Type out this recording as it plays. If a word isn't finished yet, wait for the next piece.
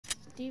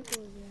deep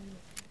again.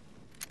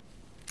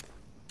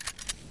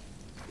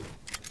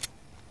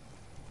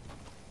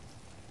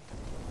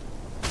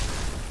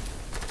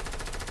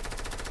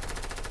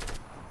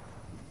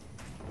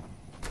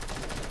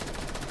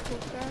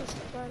 Bukas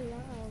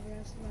pala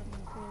oras lang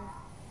ako.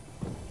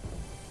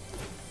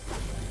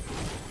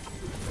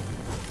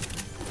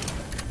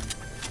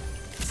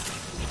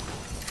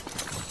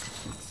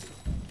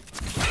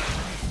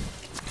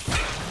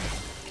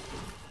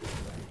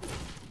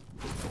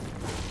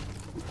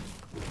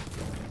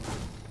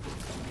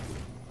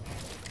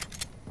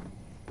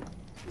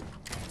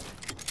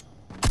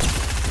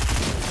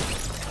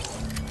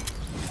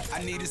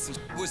 I needed some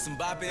with some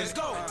bop in it. Let's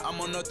go.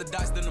 I'm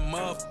unorthodox than a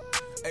muff.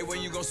 Hey,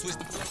 when you gon' switch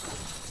the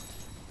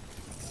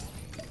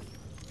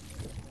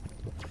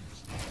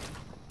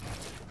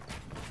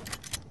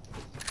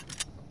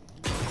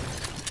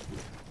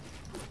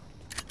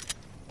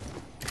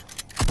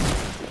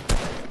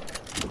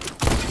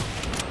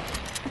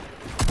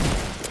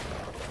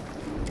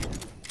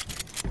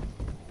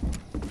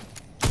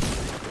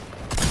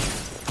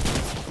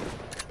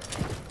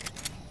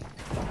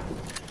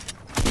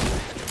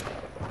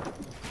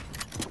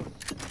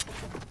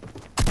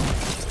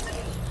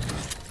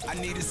I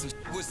needed some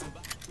with some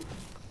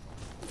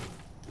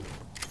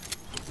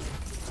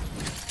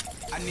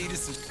I needed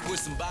some with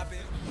some bop in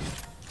it.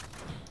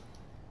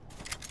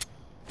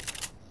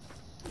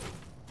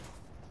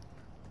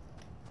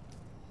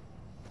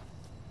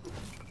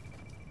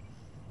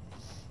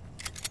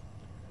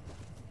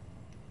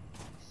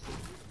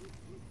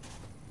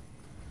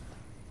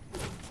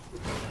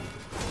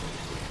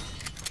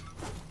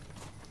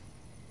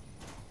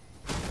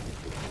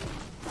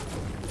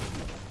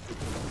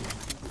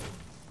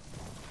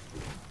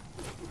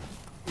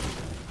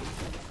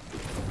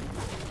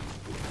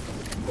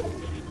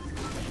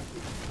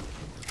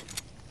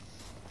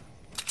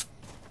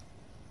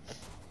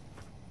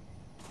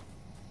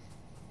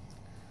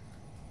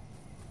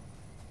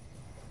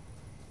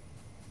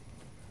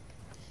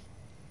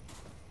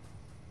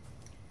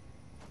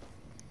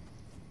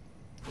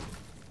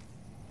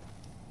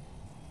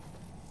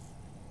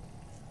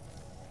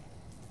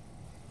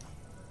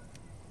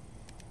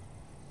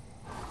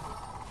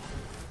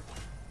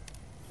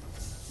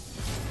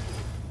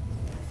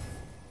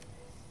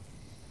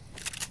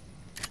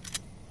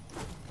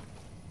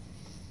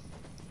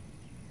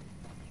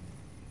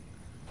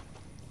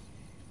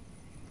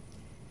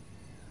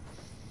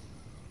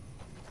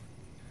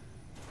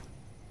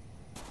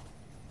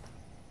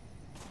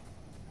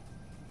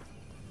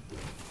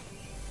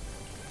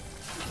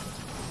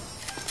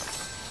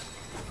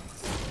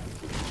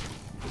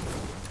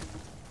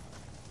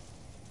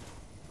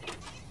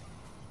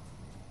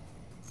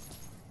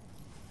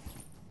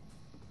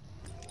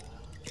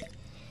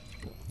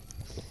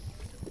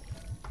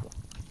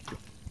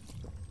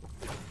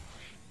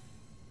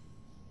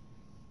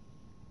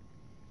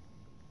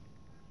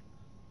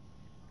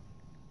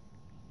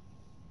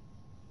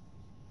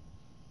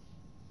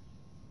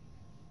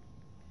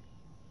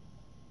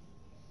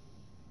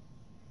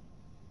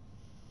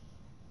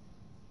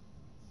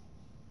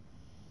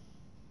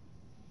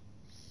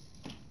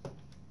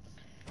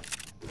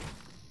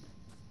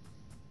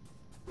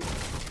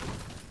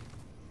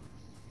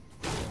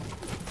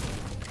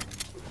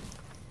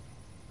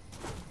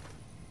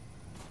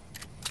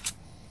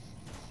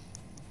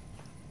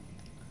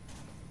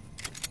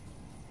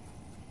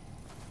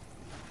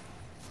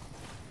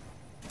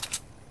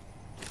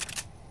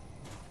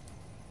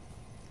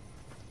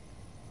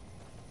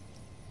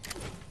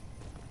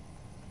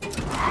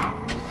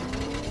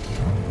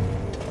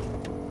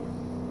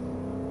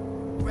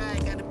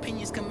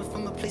 Coming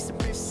from a place of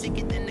breath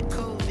sicker than the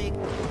COVID.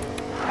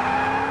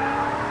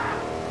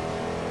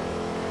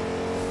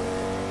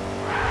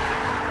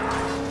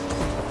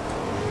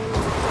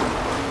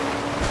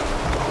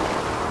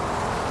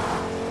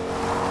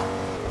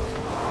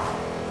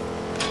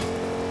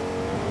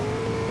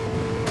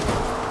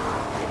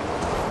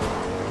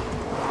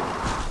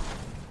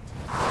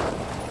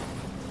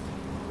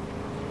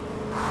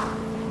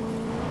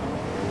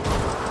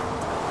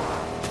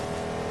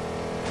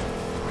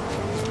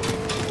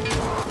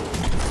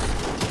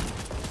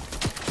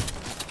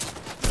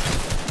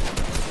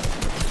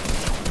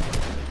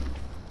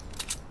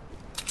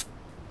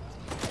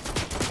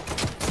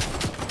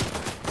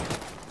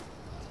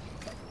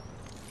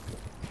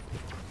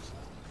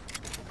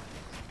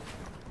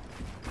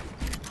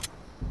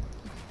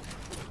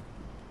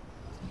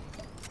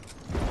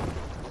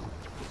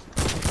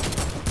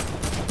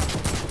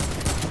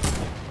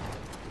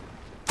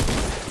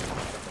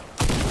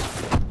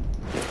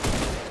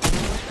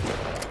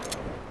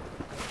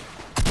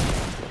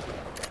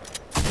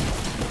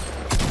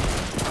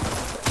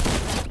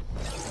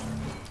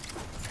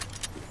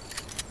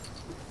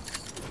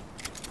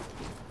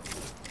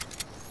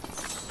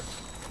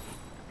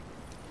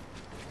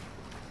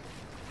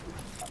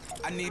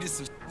 I needed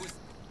some with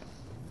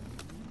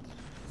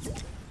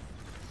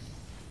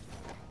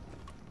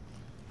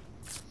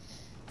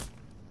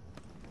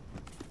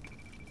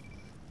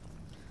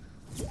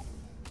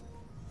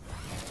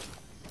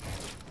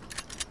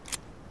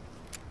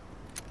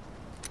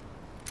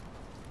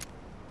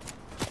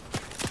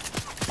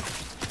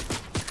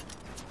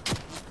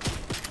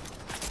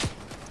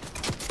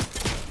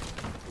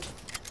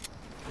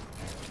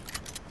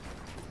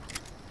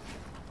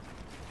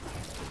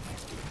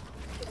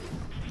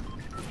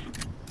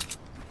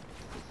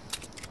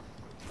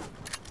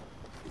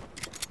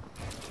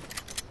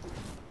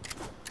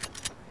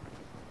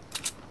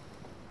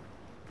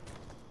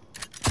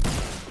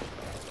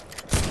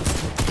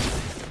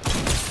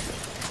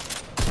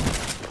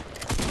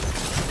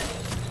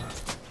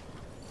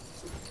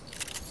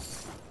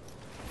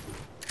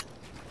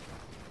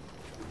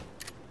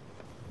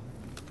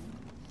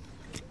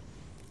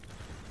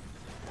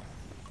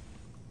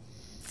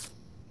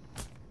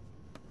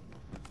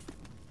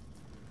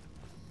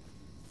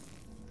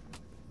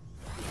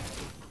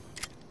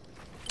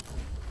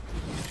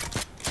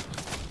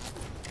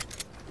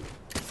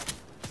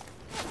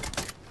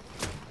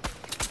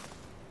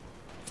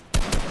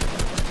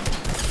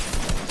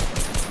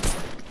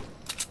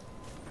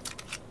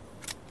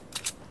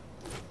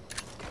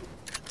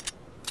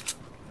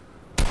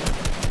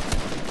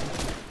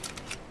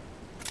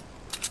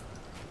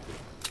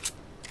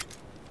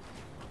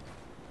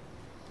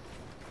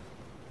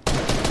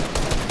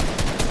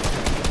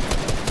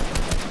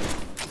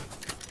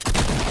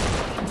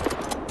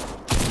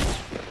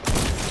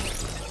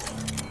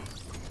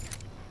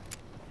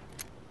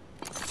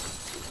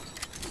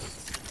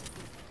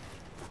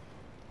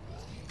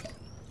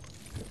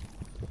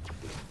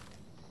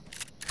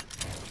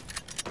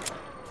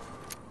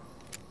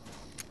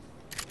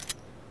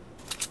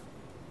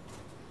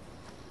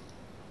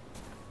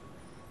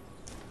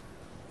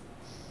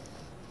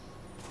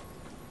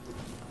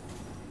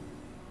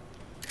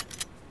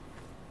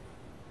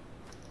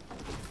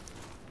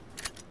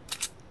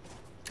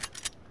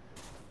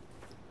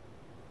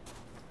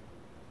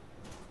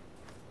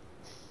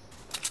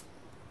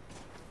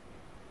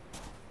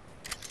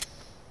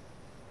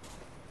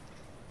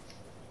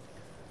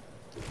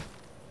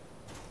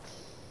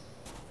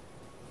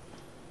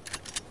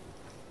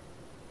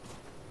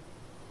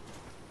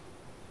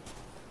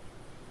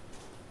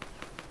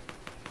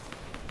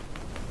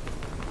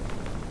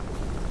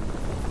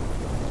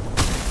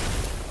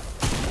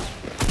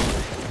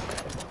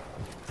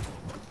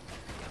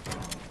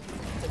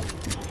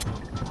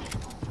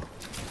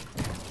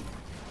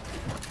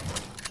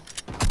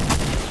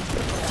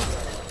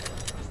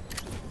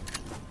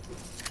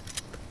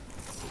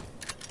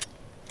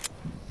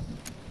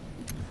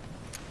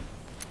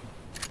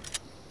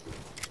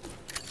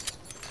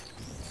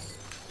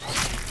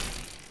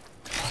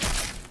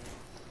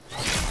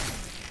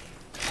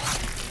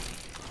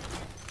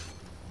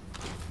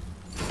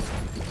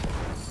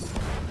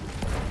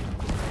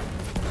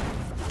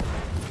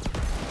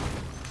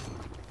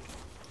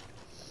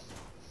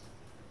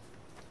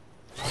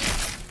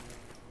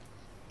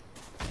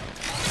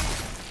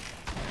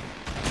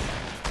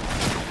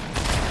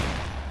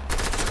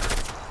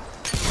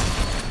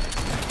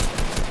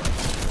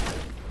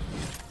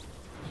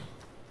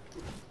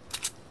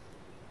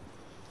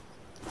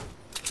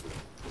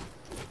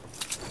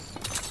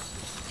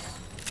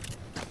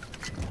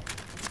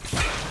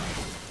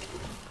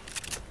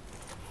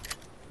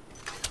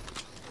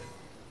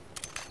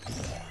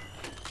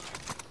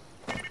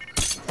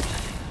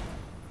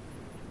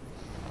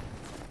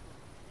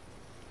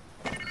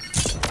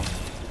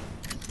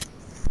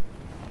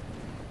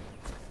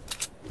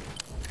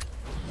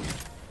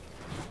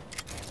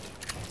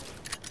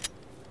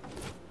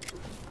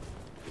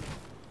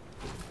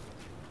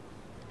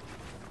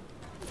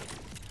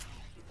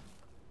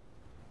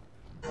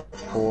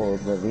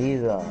the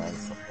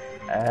visas.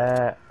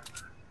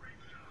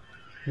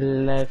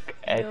 Look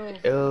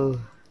at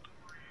you.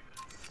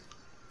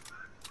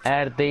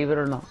 Add David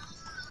or not?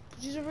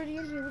 He's already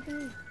in here. Look at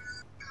me.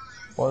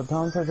 Well,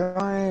 time to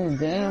join.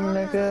 Damn,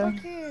 nigga.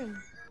 Fuck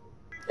him.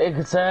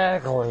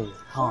 Exactly.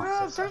 Hold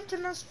up, time to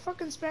not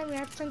fucking spam me. I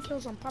have 10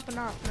 kills. I'm popping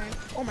off, man.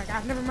 Oh my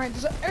god, never mind.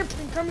 There's an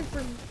airplane coming for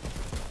me.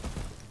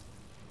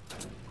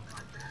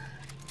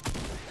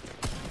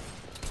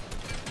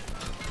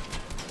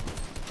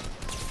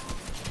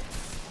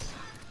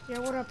 Yeah,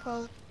 what up,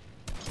 Poe?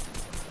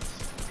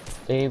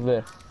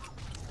 David.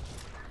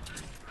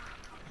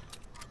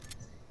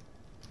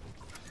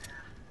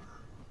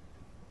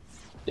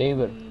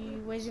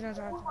 David. Why is he not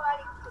talking?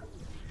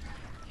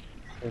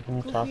 Isn't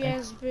he Goofy talking?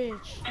 ass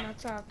bitch, not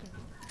talking.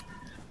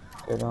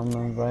 Cause I'm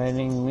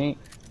inviting me.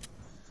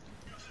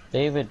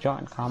 David,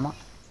 join, come on.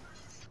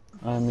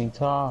 I mean,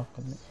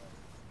 talking.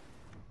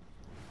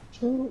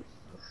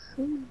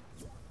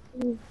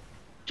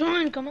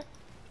 Join, come on.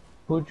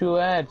 Who'd you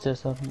add to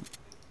something?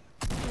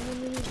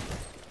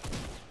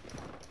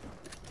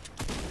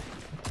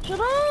 Shut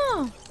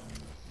up!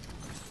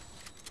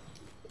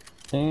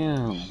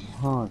 Damn,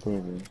 huh,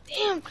 David?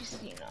 Damn,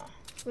 Christina.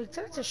 Wait,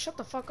 tell her to shut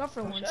the fuck up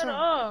for once. Shut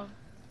up.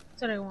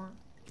 That's what I want.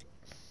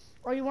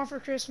 All you want for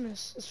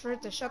Christmas is for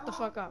it to shut the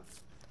fuck up.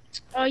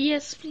 Oh,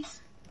 yes,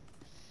 please.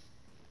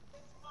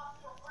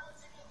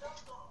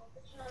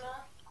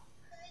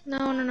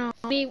 No.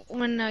 Me,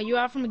 when you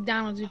are from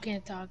McDonald's, you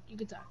can't talk. You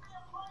can talk.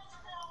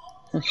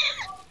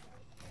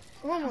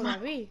 When will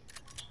that be?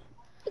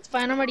 It's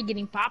fine. I'm already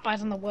getting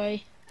Popeyes on the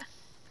way.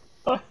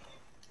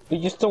 You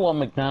just still want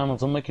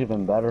McDonald's, I'll make it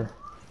even better.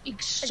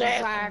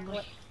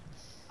 Exactly.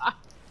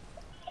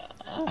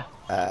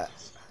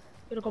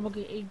 Quiero como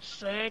que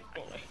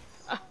exactly.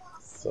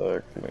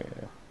 Exactly.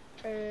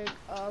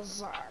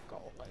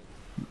 Exactly.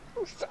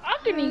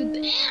 Talking to you,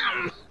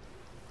 damn.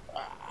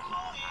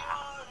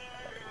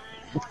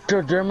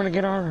 Is German to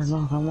get on or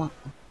no? I want.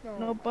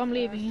 Nope, I'm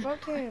leaving.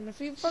 Fuck him. If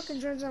he fucking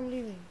joins, I'm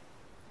leaving.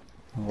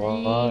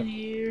 What?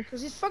 Here.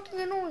 Cause he's fucking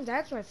annoying.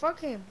 That's why.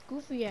 Fuck him.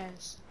 Goofy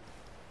ass.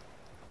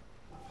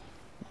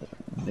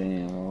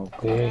 Damn,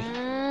 okay.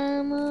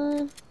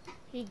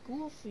 He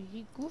goofy.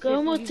 He goofy. Go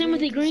If with he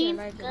Timothy really Green.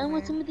 like him, Go with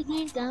man. Timothy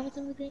Green. Go with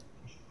Timothy.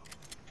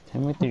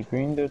 Timothy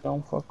Green, dude,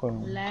 don't fuck with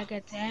him. Like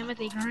a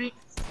Timothy Green.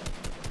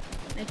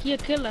 Like he a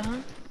killer, huh?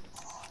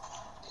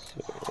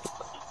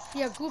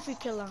 He a goofy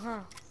killer, huh?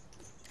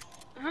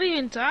 I'm not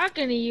even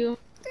talking to you.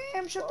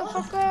 Damn, shut the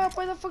fuck up.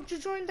 Why the fuck you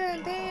joined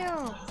that?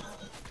 Damn.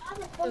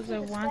 Cause I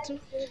want to.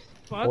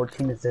 Fuck.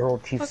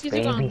 14-0 Chiefs, Fuck is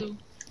he gonna baby. do?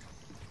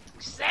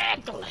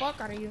 Exactly.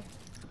 Fuck out of you.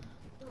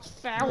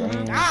 Foul.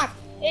 Damn. God.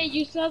 Hey,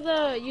 you saw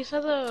the. You guys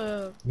Shut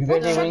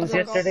ate the wings fuck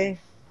up. yesterday?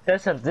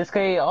 Cesar, this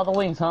guy ate all the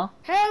wings, huh?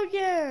 Hell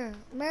yeah.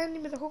 Man, ni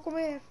me dejó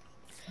comer.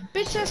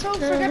 Bitch ass hoe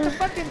forgot to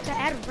fucking to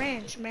add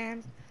ranch,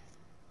 man.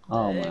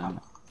 Oh, man.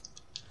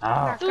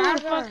 Ah. Dude,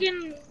 Caga.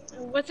 fucking.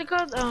 What's it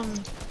called?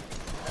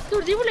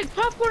 Dude, they were like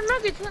popcorn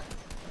nuggets. Huh?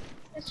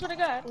 That's what I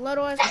got.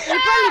 Little ass. We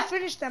probably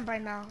finished them by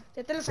now.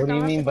 They tell us What do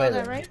you mean by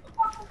that, that? right?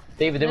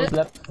 David, there was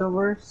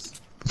leftovers?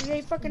 Yeah,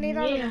 you fucking ate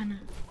all of Yeah. them.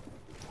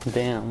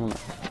 Damn.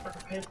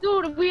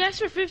 Dude, we asked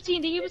for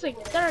 15. They gave us like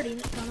 30.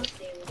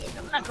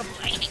 I'm not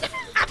complaining.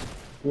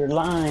 You're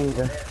lying.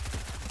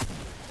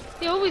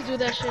 They always do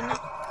that shit. No?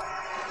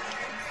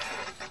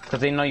 Cause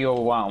they know you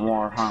want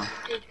more, huh?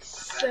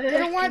 They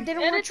don't want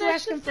you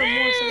asking for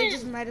more, so they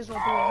just might as well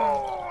do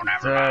it, huh?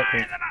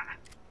 Exactly.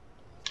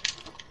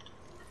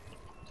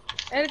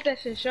 Edit that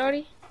shit,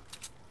 shorty.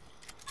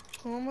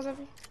 ¿Cómo vamos a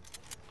ver?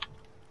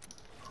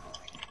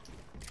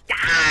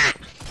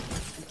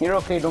 You're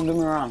okay, don't get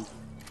me wrong.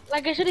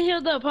 Like I should have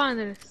healed up on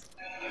this.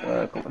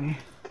 Exactly.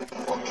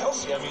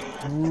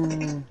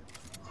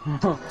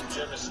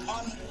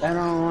 I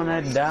don't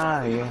wanna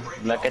die.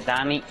 Look at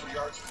Danny.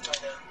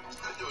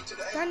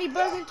 Danny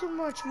bugging too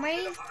much,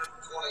 man.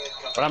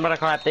 But I'm gonna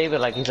call out David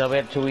like he's a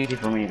bit too easy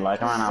for me. Like,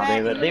 come on now,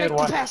 David. You're David, like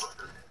the what? best.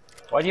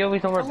 Why do you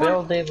always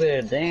overbuild,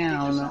 David?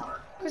 Damn.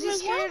 Cause he's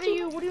scared of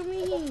you. What do you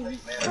mean? He's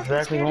fucking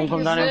Exactly. scared Won't of come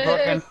you. down and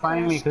fucking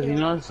find me because he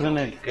knows he's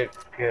gonna get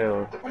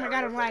killed. Oh my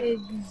god, I'm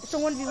lagging. It's a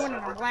 1v1 and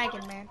I'm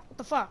lagging, man. What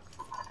the fuck?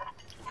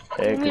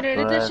 You want me to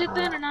edit that shit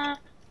then or not?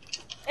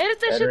 Edit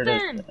that shit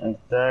then.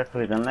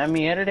 Exactly. Then let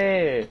me edit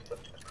it.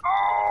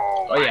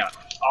 Oh yeah.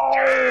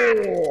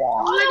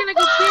 I'm looking like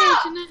a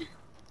bitch. And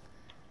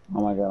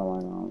Oh my god. Oh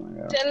my god. Oh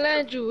my god. tell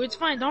Andrew, it's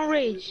fine. Don't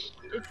rage.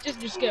 It's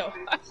just your skill.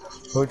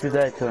 Who'd you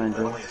die to,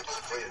 Andrew?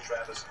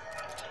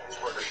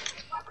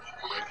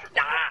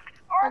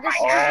 I guess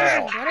it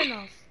just wasn't good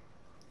enough.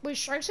 Wait,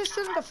 Sharks is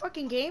still in the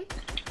fucking game?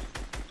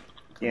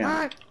 Yeah. Come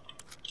on.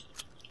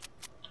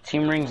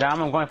 Team rings down.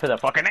 I'm going for the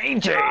fucking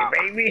AJ,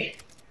 baby.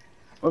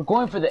 We're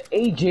going for the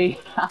AJ.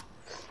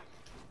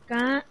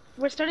 God,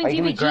 we're starting Are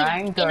you gonna TVG.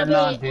 grind or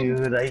not,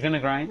 dude? Are you gonna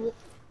grind?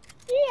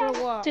 For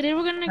what? Today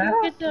we're gonna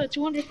get the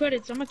 200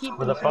 credits. I'm gonna keep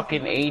For the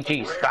fucking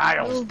AJ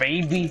Styles,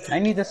 baby. I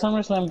need the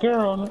SummerSlam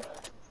girl.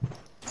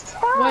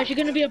 Why, is she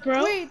gonna be a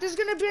pro? Wait, there's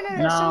gonna be a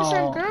No,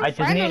 SummerSlam girl? I just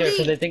Finally. need her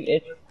because I think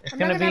it's I'm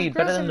gonna not gonna be have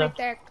better girls than in the. like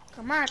that.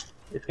 Come on.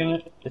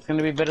 It's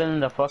gonna be better than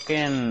the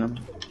fucking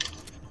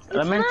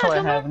Elemental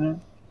I have.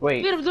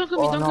 Wait. Wait, don't kill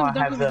me, oh, don't no, kill me, I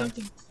don't have kill me, the...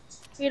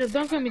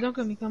 don't kill me. Wait, don't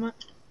kill me, come on.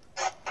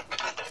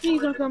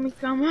 Please don't kill me,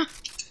 come on.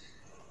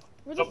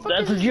 Where the fuck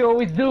That's is what you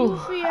always do.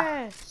 Goofy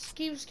ass?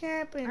 Keeps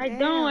camping. I damn.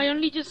 don't, I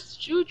only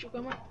just shoot you,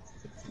 come on.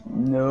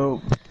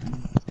 No.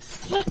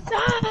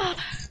 Ah!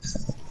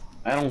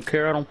 I don't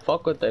care. I don't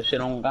fuck with that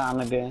shit on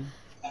God again.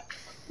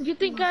 If you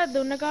think I do,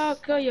 nigga, I'll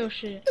kill your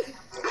shit.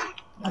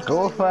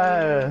 Go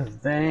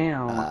fast.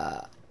 Damn.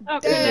 I'll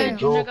kill Damn.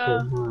 you,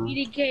 nigga.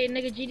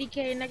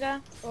 GDK,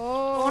 nigga.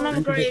 Oh, On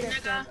the grave, okay.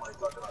 nigga.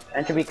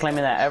 And to be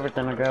claiming that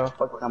everything, nigga.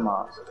 Fuck come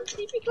on.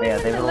 You be Yeah,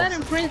 claiming they the will.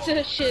 Latin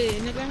princess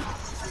shit,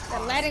 nigga.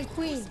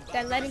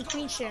 That Latin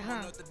queen shit,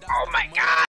 huh? Oh my god.